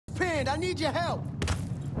hand. I need your help.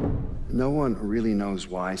 No one really knows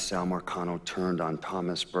why Sal Marcano turned on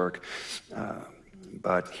Thomas Burke,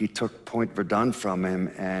 but he took Point Verdun from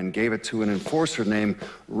him and gave it to an enforcer named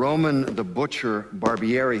Roman the Butcher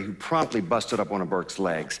Barbieri, who promptly busted up one of Burke's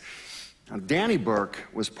legs. Now, Danny Burke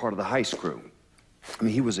was part of the heist crew. I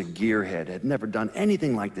mean, he was a gearhead, had never done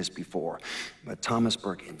anything like this before, but Thomas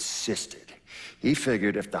Burke insisted. He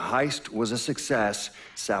figured if the heist was a success,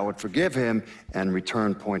 Sal would forgive him and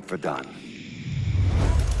return Point Verdun.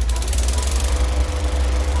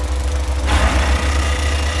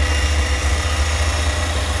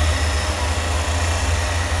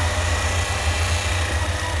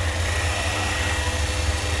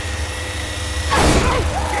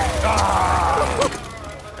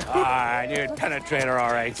 Dude, penetrator,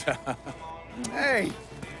 all right. Hey!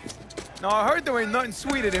 Now, I heard there ain't nothing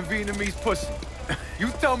sweeter than Vietnamese pussy. You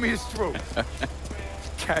tell me it's true.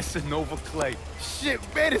 Casanova Clay. Shit,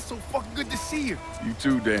 man, it's so fucking good to see you. You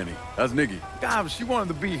too, Danny. How's Nikki? God, she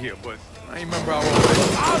wanted to be here, but I ain't remember how old it is.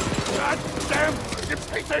 Oh, God damn! You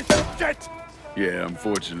piece of shit! Yeah,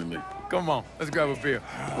 unfortunately. Come on, let's grab a beer.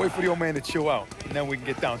 Wait for the old man to chill out, and then we can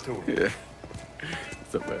get down to it. Yeah.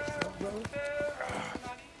 What's up, man?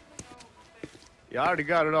 You already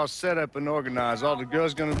got it all set up and organized. All the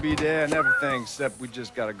girls gonna be there and everything, except we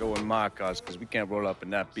just gotta go in my cars, because we can't roll up in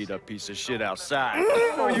that beat-up piece of shit outside.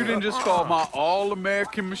 Oh, you didn't just call my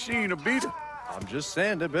all-American machine a beater. I'm just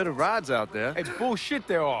saying, there better rides out there. It's bullshit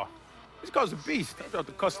there are. This car's a beast. I got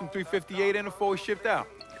the custom 358 and the 4 shipped out.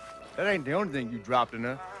 That ain't the only thing you dropped in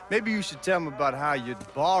her. Maybe you should tell them about how you'd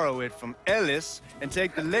borrow it from Ellis and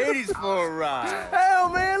take the ladies for a ride. Hell,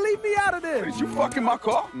 man, leave me out of this. Did you fucking my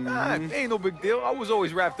car? Nah, ain't no big deal. I was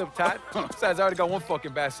always wrapped up tight. Besides, I already got one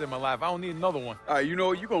fucking bastard in my life. I don't need another one. All right, you know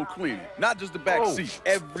what? You gonna clean it. Not just the back seat,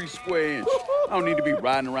 every square inch. I don't need to be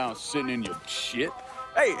riding around sitting in your shit.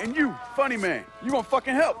 Hey, and you, funny man, you gonna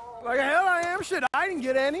fucking help. Like hell I am. Shit, I didn't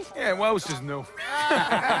get any. Yeah, well, it's just new.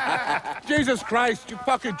 Jesus Christ, you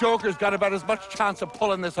fucking jokers got about as much chance of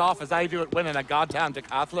pulling this off as I do at winning a goddamn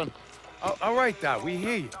decathlon. All right, Doc, we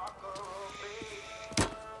hear you.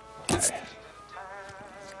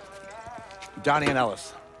 Johnny and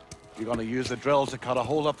Ellis, you're gonna use the drills to cut a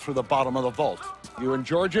hole up through the bottom of the vault. You and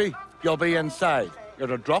Georgie, you'll be inside. You're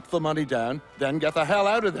to drop the money down, then get the hell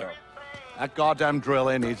out of there. That goddamn drill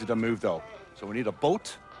in needs to move, though. So we need a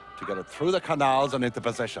boat to get it through the canals and into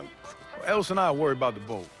position. Well, Ellis and I are worried about the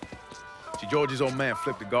boat. See, George's old man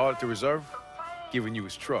flipped the guard at the reserve, giving you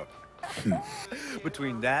his truck.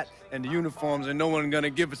 Between that and the uniforms, and no one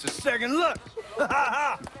gonna give us a second look.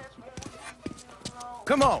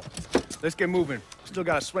 Come on, let's get moving. Still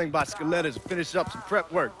gotta swing by Scoletta's and finish up some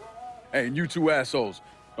prep work. Hey, and you two assholes,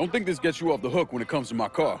 don't think this gets you off the hook when it comes to my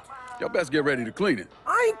car. Y'all best get ready to clean it.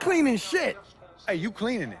 I ain't cleaning shit. Hey, you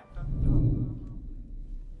cleaning it.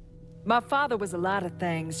 My father was a lot of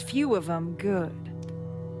things, few of them good.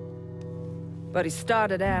 But he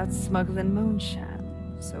started out smuggling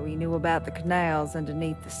moonshine, so he knew about the canals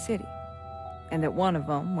underneath the city, and that one of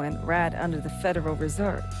them went right under the Federal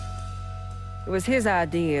Reserve. It was his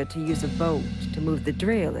idea to use a boat to move the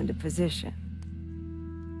drill into position.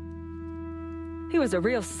 He was a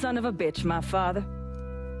real son of a bitch, my father.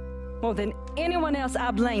 More than anyone else, I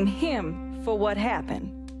blame him for what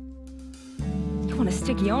happened. You want to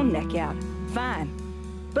stick your own neck out, fine.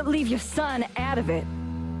 But leave your son out of it.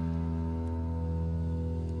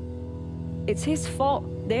 It's his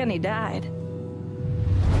fault Danny died.